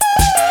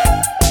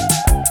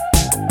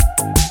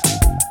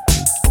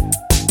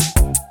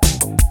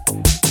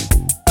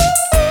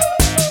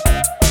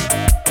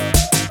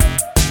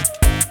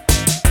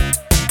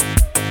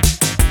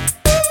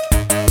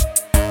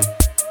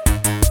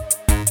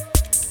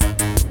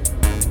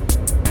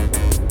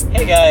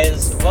Hey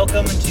guys,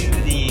 welcome to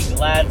the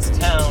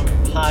Gladstown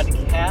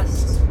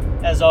podcast.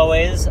 As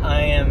always,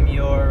 I am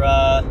your,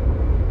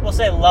 we'll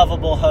say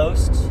lovable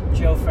host,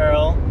 Joe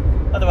Farrell,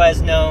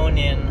 otherwise known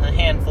in a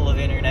handful of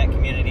internet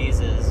communities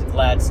as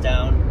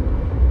Gladstown.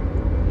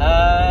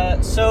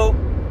 So,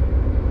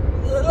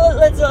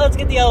 let's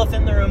get the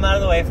elephant in the room out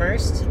of the way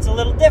first. It's a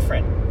little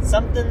different.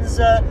 Something's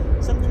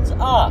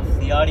off.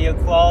 The audio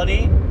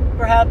quality,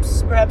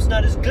 perhaps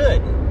not as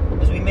good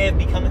as we may have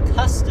become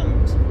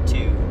accustomed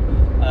to.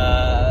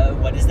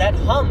 What is that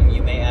hum,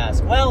 you may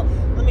ask? Well,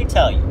 let me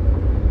tell you,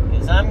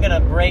 because I'm going to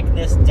break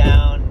this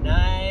down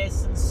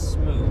nice and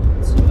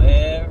smooth so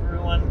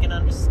everyone can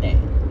understand.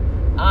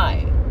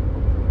 I,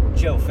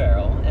 Joe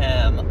Farrell,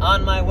 am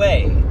on my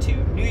way to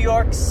New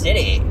York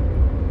City.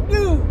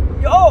 New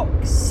York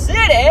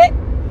City?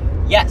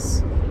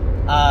 Yes.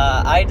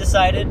 I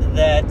decided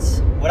that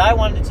what I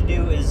wanted to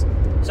do is...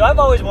 So I've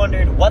always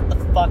wondered what the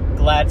fuck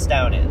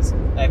Gladstown is.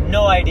 I have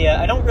no idea.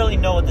 I don't really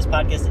know what this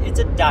podcast is. It's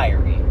a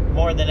diary.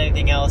 More than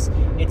anything else,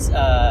 it's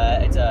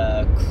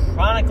a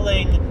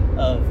chronicling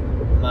of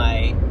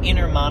my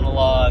inner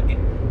monologue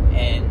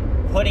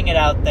and putting it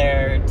out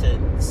there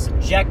to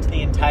subject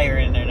the entire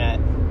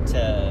internet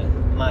to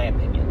my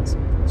opinions.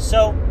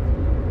 So,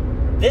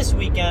 this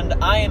weekend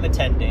I am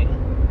attending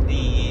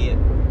the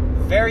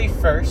very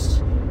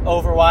first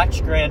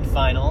Overwatch Grand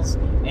Finals,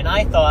 and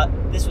I thought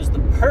this was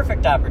the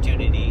perfect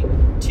opportunity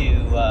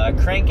to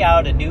crank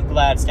out a new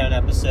Gladstown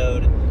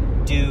episode.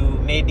 Do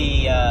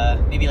maybe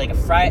like a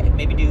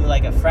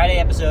Friday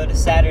episode, a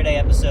Saturday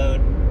episode,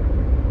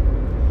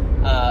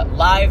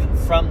 live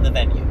from the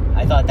venue.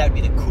 I thought that would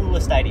be the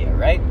coolest idea,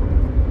 right?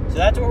 So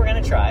that's what we're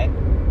gonna try.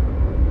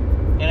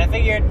 And I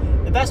figured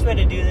the best way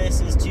to do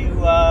this is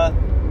to,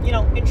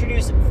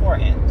 introduce it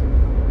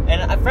beforehand.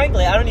 And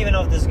frankly, I don't even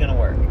know if this is gonna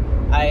work.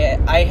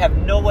 I have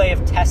no way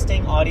of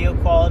testing audio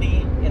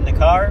quality in the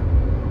car.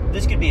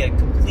 This could be a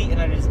complete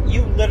and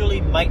you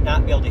literally might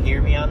not be able to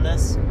hear me on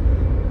this.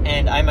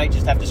 And I might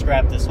just have to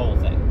scrap this whole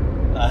thing.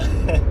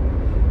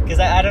 Because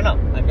I don't know.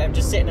 I'm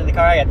just sitting in the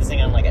car. I got this thing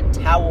on like a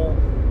towel.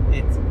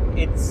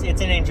 It's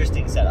an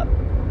interesting setup.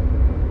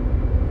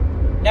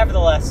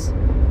 Nevertheless,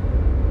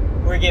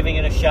 we're giving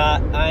it a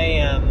shot. I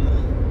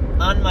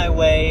am on my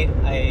way.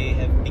 I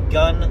have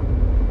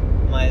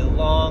begun my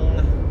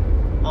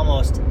long,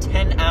 almost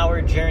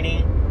 10-hour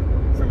journey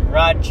from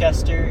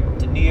Rochester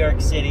to New York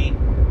City.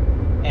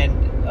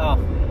 And,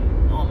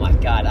 oh my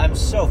God, I'm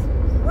so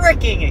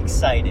freaking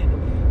excited.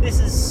 This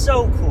is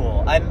so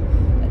cool.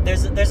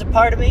 There's a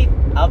part of me,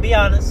 I'll be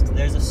honest,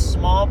 there's a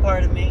small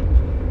part of me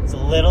that's a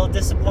little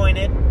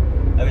disappointed.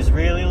 I was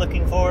really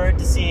looking forward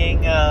to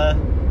seeing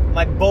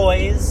my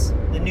boys,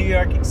 the New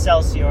York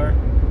Excelsior,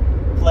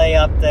 play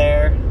up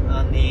there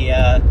on the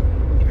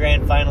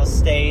Grand Final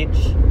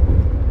stage.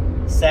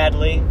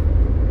 Sadly,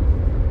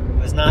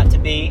 it was not to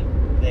be.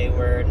 They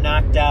were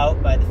knocked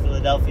out by the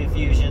Philadelphia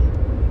Fusion.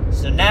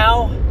 So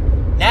now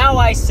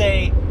I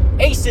say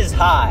aces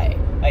high.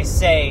 I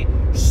say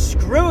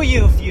screw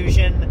you,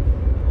 Fusion.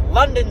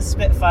 London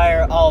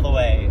Spitfire all the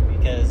way,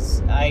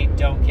 because I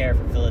don't care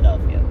for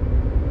Philadelphia.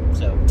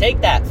 So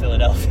take that,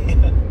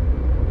 Philadelphia.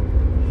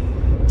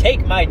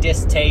 Take my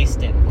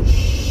distaste and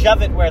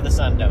shove it where the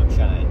sun don't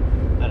shine.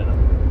 I don't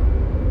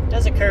know. It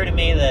does occur to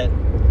me that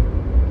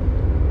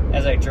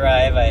as I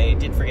drive, I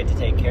did forget to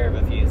take care of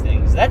a few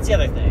things. That's the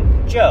other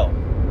thing. Joe,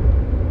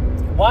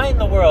 why in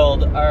the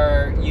world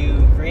are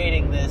you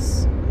creating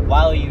this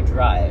while you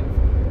drive?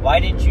 Why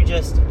didn't you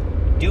just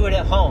do it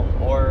at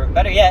home, or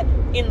better yet,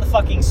 in the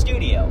fucking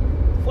studio?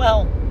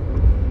 Well,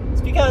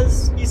 it's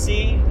because, you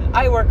see,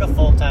 I work a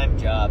full-time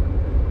job,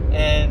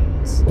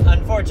 and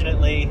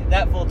unfortunately,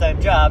 that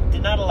full-time job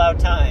did not allow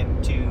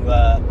time to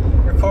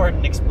record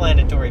an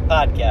explanatory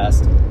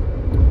podcast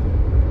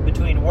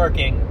between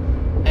working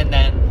and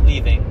then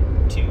leaving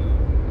to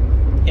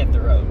hit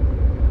the road.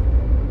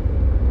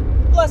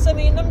 Plus, I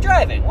mean, I'm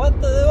driving.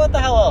 What the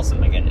hell else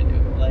am I gonna do?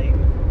 Like,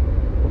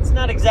 it's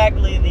not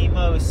exactly the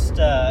most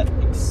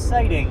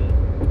exciting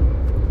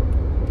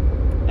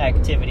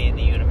activity in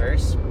the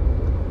universe.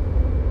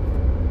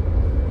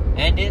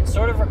 And it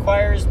sort of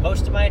requires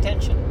most of my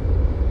attention.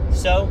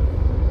 So,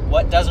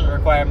 what doesn't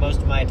require most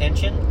of my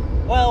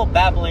attention? Well,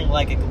 babbling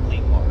like a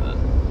complete moron.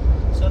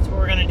 So that's what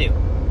we're going to do.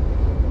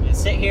 I'm going to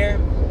sit here,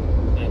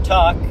 I'm going to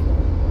talk.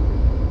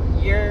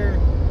 You're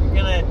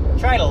going to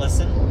try to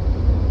listen.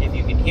 If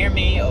you can hear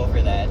me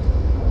over that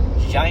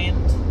giant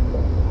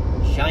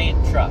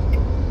truck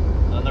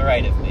on the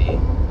right of me.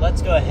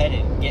 Let's go ahead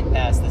and get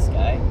past this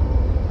guy.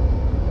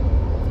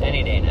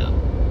 Any day now.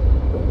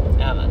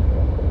 Come on.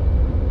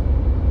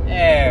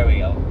 There we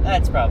go.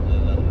 That's probably a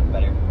little bit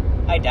better.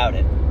 I doubt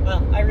it.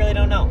 Well, I really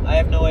don't know. I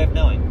have no way of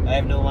knowing. I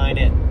have no line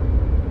in.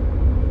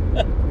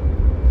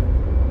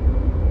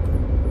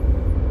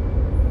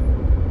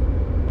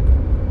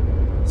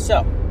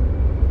 So,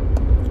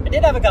 I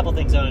did have a couple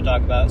things I want to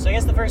talk about. So I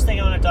guess the first thing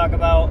I want to talk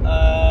about,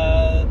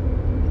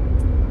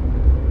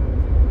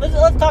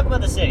 let's talk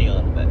about the city a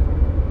little bit.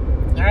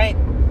 All right,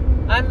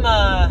 I'm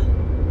not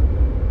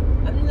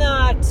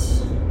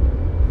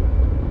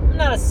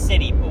not a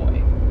city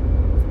boy.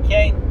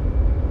 Okay?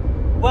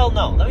 Well,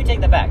 no, let me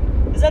take that back,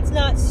 because that's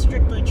not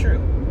strictly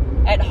true.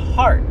 At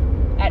heart,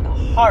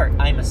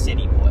 I'm a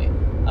city boy.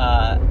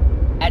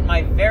 At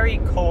my very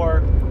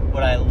core,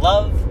 what I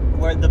love,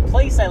 where the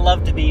place I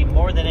love to be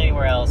more than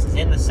anywhere else is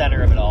in the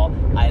center of it all.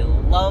 I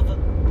love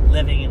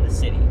living in the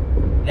city.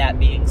 That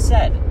being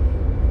said,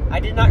 I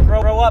did not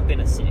grow up in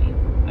a city.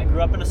 I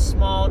grew up in a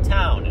small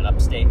town in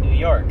upstate New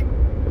York.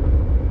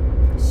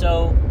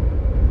 So,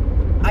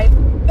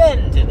 I've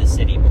been to the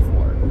city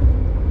before,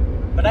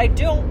 but I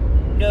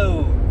don't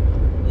know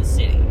the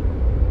city.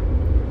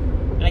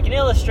 And I can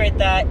illustrate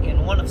that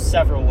in one of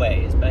several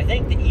ways, but I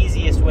think the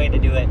easiest way to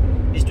do it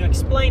is to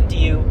explain to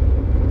you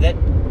that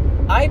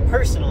I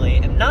personally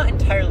am not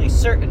entirely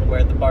certain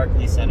where the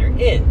Barclays Center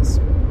is.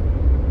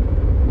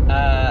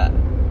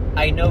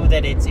 I know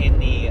that it's in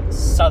the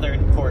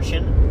southern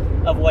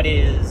portion of what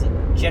is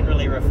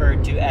generally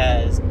referred to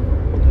as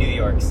New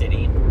York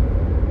City.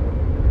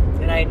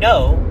 And I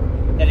know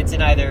that it's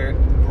in either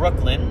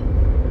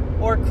Brooklyn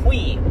or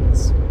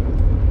Queens.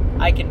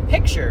 I can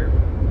picture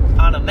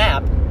on a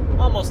map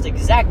almost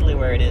exactly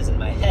where it is in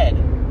my head,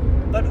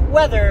 but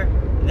whether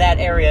that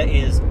area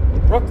is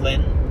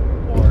Brooklyn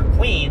or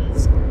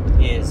Queens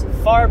is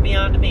far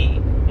beyond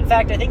me. In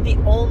fact, I think the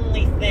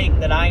only thing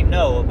that I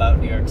know about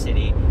New York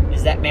City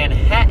is that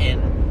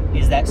Manhattan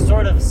is that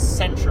sort of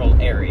central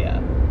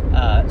area,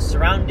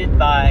 surrounded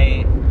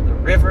by the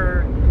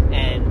river,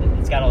 and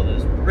it's got all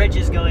those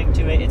bridges going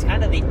to it. It's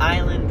kind of the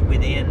island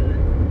within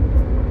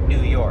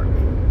New York,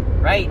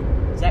 right?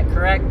 Is that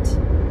correct?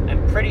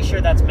 I'm pretty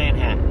sure that's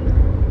Manhattan.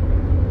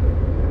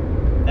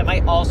 That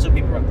might also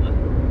be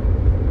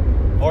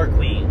Brooklyn or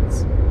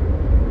Queens.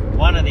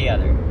 One or the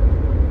other.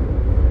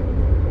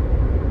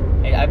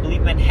 I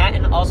believe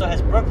Manhattan also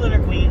has Brooklyn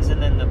or Queens,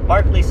 and then the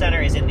Barclays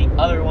Center is in the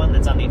other one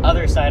that's on the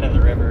other side of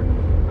the river.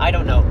 I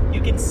don't know.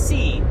 You can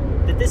see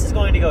that this is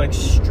going to go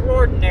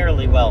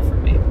extraordinarily well for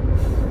me.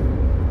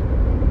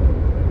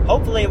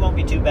 Hopefully it won't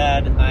be too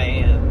bad. I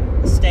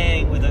am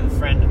staying with a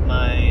friend of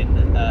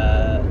mine,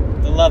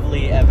 the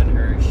lovely Evan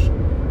Hirsch,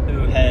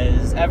 who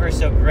has ever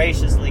so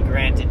graciously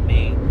granted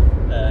me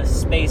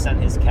space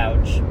on his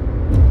couch.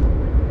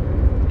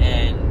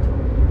 And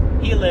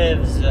he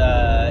lives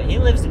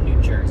in New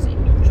Jersey.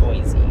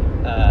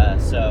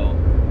 So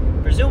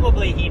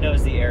presumably he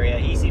knows the area.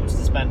 He seems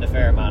to spend a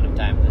fair amount of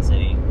time in the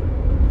city.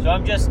 So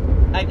I'm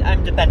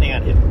depending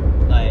on him.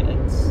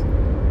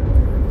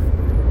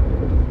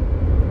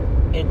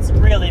 It's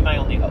really my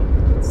only hope.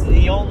 It's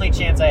the only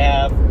chance I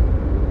have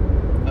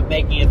of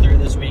making it through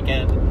this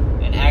weekend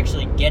and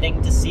actually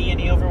getting to see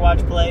any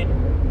Overwatch played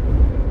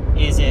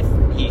is if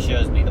he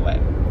shows me the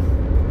way.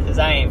 Because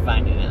I ain't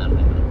finding it on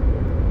my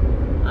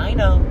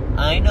own.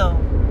 I know.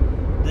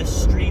 The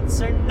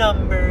streets are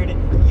numbered.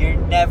 You're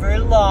never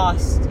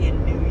lost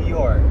in New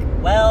York.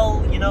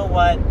 Well, you know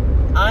what?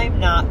 I'm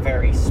not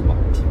very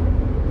smart.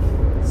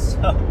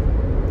 So,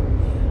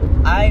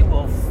 I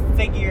will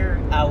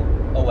figure out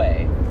a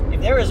way.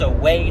 If there is a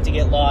way to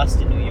get lost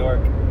in New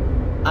York,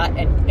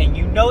 and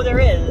you know there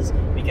is,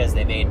 because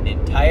they made an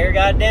entire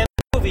goddamn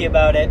movie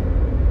about it,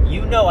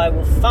 you know I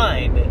will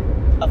find a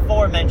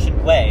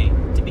aforementioned way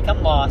to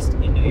become lost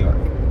in New York.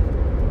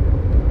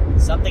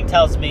 Something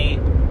tells me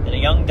that a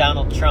young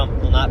Donald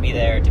Trump will not be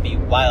there to be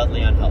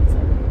wildly unhelpful.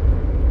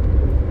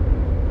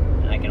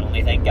 And I can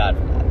only thank God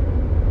for that.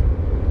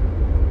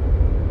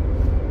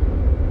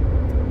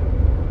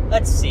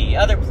 Let's see,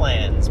 other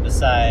plans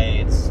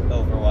besides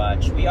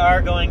Overwatch. We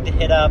are going to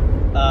hit up,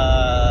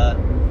 a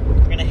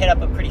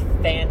pretty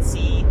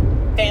fancy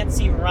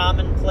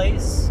ramen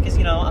place, because,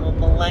 you know, I'm a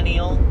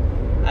millennial.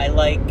 I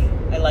like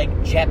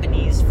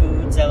Japanese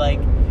foods. I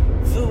like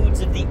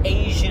foods of the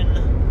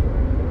Asian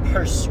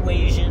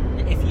persuasion,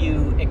 if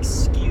you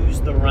excuse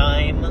the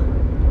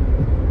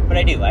rhyme. But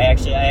I do. I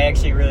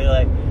actually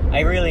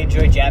really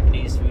enjoy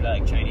Japanese food. I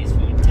like Chinese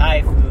food,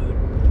 Thai food.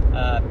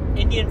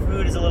 Indian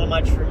food is a little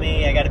much for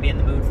me. I got to be in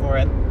the mood for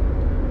it.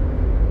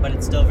 But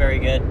it's still very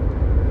good.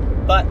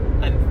 But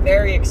I'm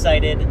very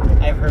excited.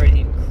 I've heard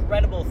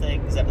incredible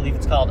things. I believe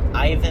it's called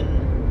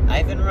Ivan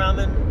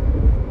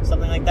Ramen,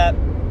 something like that.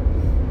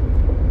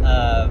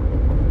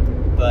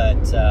 But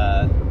it's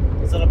a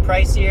little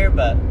pricier,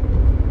 but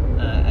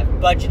I've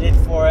budgeted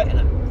for it, and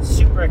I'm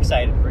super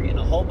excited. We're getting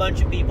a whole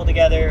bunch of people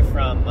together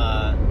from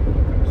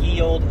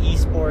Ye Olde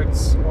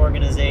Esports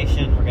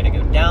organization. We're going to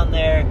go down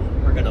there.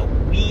 We're going to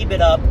weeb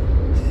it up.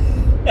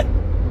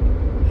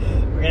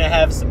 We're going to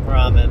have some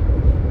ramen,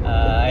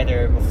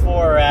 either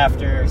before or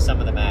after some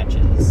of the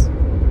matches.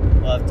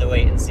 We'll have to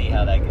wait and see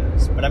how that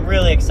goes. But I'm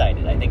really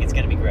excited. I think it's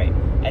going to be great.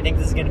 I think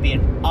this is going to be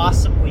an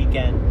awesome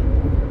weekend.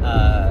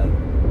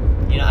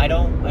 You know, I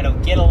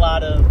don't get a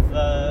lot of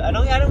I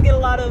don't get a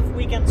lot of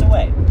weekends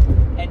away,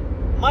 and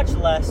much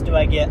less do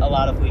I get a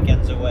lot of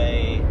weekends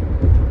away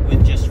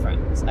with just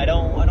friends. I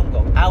don't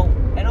go out.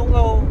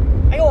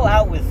 I go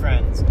out with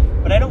friends,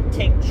 but I don't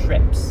take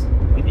trips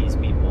with these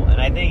people.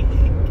 And I think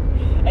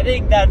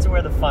that's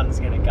where the fun's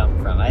gonna come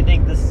from. I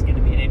think this is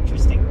gonna be an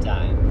interesting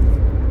time.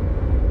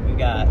 We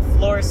got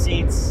floor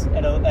seats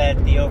at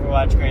the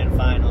Overwatch Grand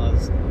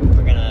Finals.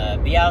 We're going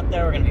to be out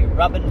there. We're going to be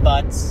rubbing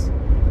butts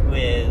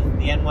with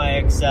the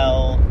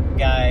NYXL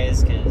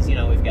guys because,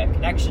 we've got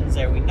connections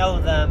there. We know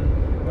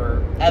them,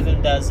 or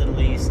Evan does at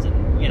least,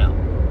 and,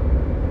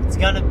 it's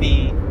going to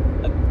be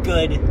a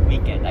good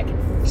weekend. I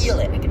can feel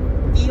it. I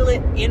can feel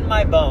it in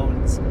my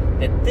bones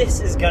that this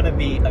is going to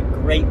be a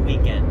great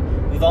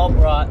weekend. We've all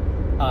brought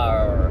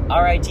our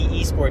RIT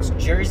Esports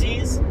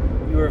jerseys.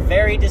 We were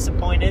very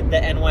disappointed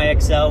that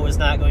NYXL was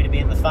not going to be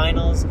in the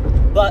finals,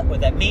 but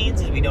what that means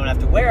is we don't have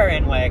to wear our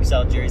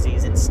NYXL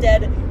jerseys.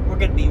 Instead, we're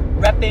going to be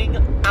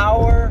repping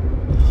our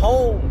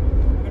home.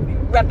 We're going to be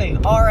repping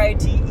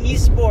RIT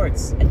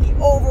Esports at the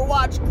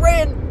Overwatch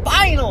Grand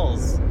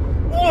Finals.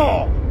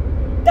 Oh,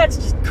 that's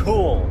just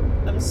cool.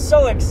 I'm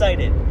so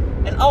excited.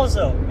 And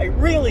also, I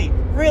really,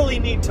 really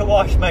need to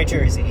wash my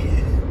jersey.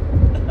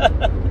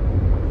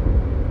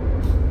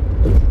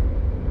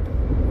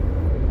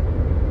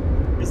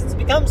 Because it's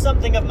become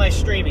something of my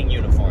streaming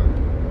uniform.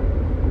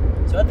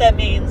 So what that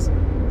means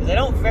is I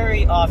don't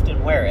very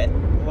often wear it.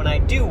 But when I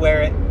do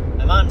wear it,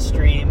 I'm on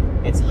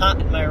stream, it's hot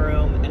in my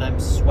room, and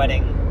I'm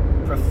sweating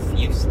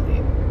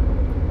profusely.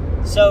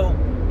 So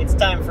it's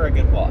time for a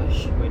good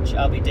wash, which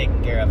I'll be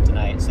taking care of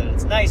tonight, so that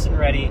it's nice and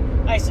ready,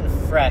 nice and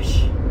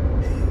fresh,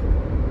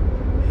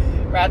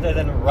 rather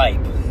than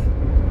ripe.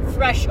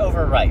 Fresh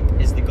over ripe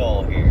is the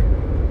goal here.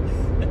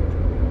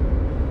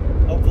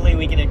 Hopefully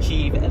we can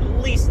achieve at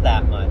least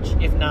that much,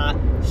 if not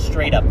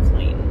straight up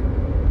clean.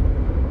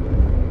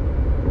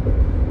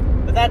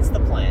 But that's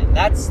the plan.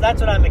 That's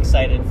what I'm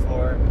excited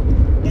for.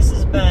 This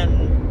has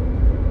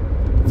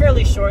been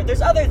fairly short.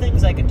 There's other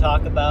things I could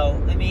talk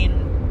about. I mean,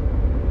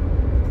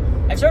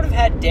 I've sort of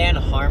had Dan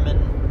Harmon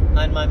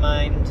on my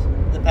mind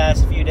the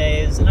past few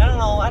days, and I don't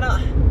know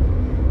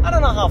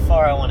how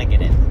far I want to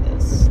get into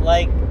this.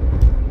 Like,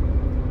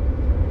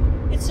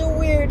 it's a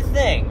weird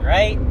thing,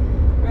 right?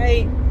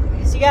 Right?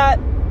 Because you got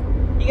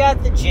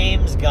the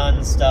James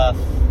Gunn stuff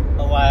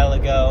a while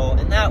ago,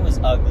 and that was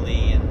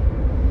ugly and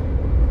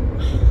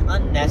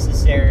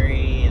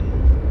unnecessary,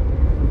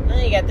 and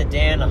then you got the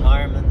Dan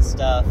Harmon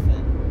stuff,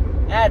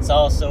 and that's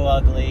also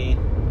ugly,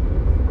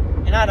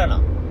 and I don't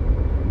know.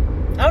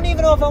 I don't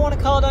even know if I want to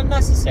call it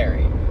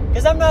unnecessary,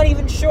 because I'm not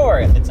even sure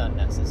if it's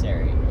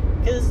unnecessary,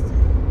 because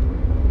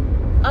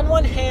on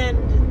one hand,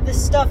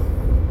 this stuff,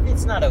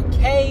 it's not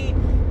okay,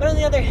 but on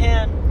the other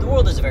hand, the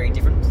world is a very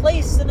different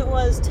place than it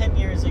was 10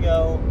 years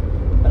ago.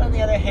 But on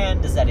the other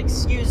hand, does that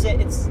excuse it?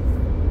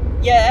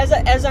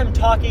 As I'm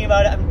talking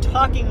about it, I'm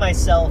talking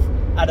myself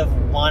out of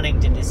wanting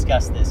to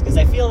discuss this, because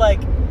I feel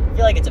like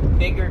it's a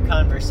bigger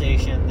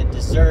conversation that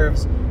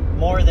deserves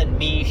more than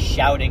me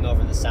shouting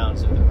over the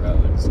sounds of the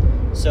roads.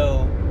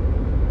 So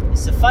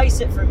suffice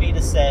it for me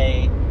to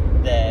say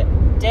that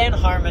Dan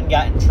Harmon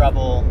got in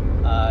trouble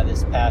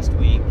this past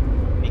week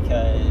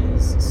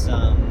because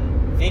some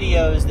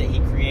videos that he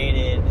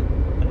created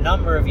a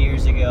number of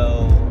years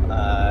ago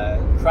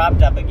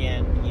cropped up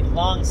again. He'd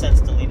long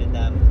since deleted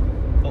them,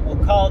 but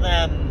we'll call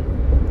them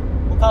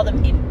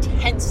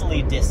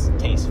intensely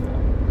distasteful.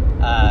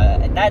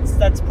 And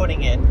that's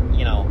putting it,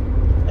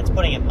 that's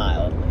putting it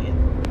mildly.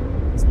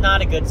 It's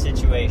not a good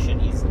situation.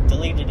 He's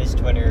deleted his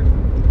Twitter.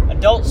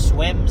 Adult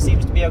Swim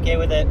seems to be okay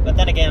with it, but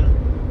then again,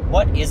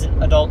 what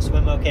isn't Adult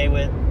Swim okay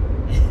with?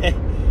 I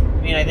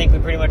mean, I think we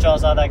pretty much all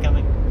saw that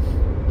coming.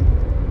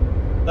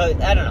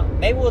 But I don't know.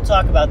 Maybe we'll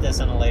talk about this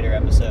on a later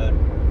episode.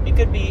 It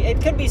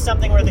could be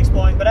something worth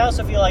exploring, but I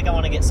also feel like I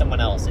want to get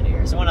someone else in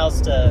here. Someone else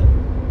to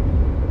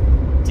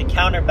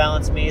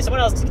counterbalance me.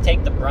 Someone else to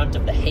take the brunt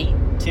of the hate,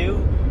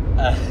 too.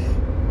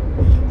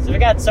 So if I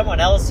got someone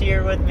else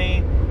here with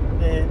me,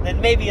 then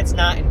maybe it's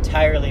not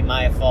entirely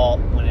my fault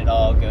when it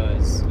all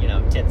goes,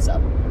 tits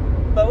up.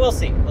 But we'll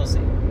see. We'll see.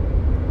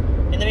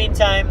 In the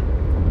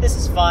meantime, this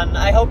is fun.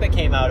 I hope it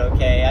came out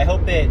okay. I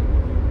hope the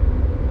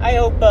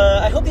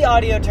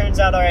audio turns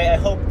out alright. I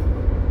hope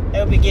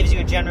it gives you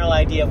a general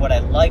idea of what I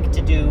like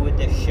to do with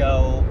this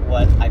show,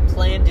 what I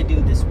plan to do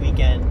this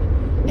weekend.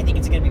 I think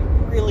it's going to be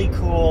really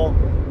cool.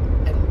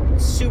 I'm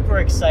super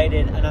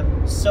excited, and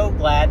I'm so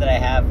glad that I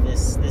have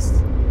this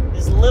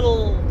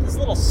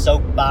little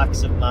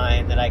soapbox of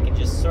mine that I can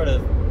just sort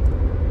of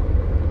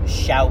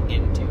shout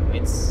into.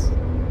 It's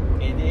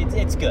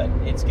good.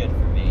 It's good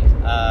for me.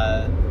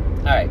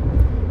 Alright.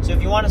 So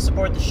if you want to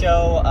support the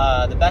show,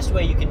 the best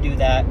way you can do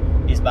that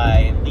is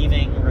by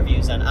leaving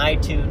reviews on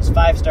iTunes,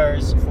 5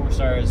 stars, 4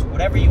 stars,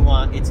 whatever you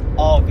want. It's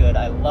all good.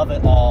 I love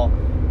it all.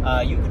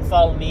 You can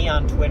follow me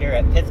on Twitter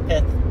at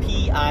PithPith,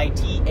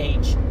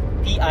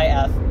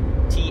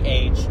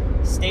 PITHPIFTH.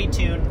 Stay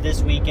tuned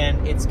this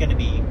weekend. It's going to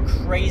be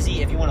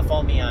crazy. If you want to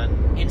follow me on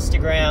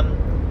Instagram,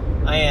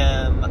 I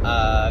am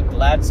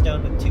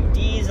Gladstone with 2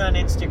 Ds on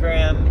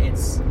Instagram.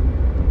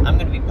 I'm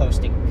going to be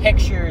posting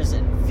pictures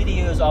and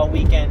videos all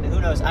weekend. Who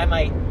knows?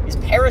 Is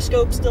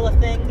Periscope still a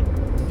thing?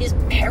 Is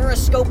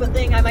Periscope a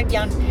thing? I might be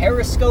on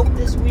Periscope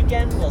this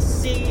weekend. We'll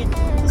see.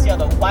 We'll see how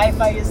the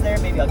Wi-Fi is there.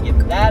 Maybe I'll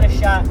give that a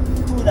shot.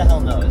 Who the hell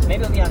knows?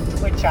 Maybe I'll be on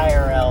Twitch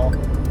IRL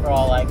for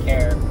all I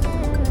care.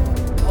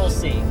 We'll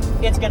see.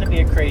 it's going to be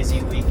a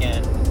crazy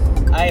weekend.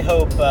 I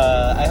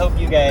hope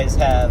you guys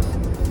have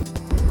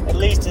at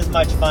least as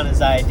much fun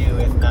as I do,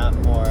 if not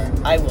more.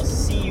 I will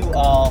see you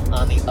all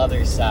on the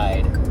other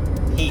side.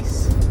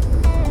 Peace.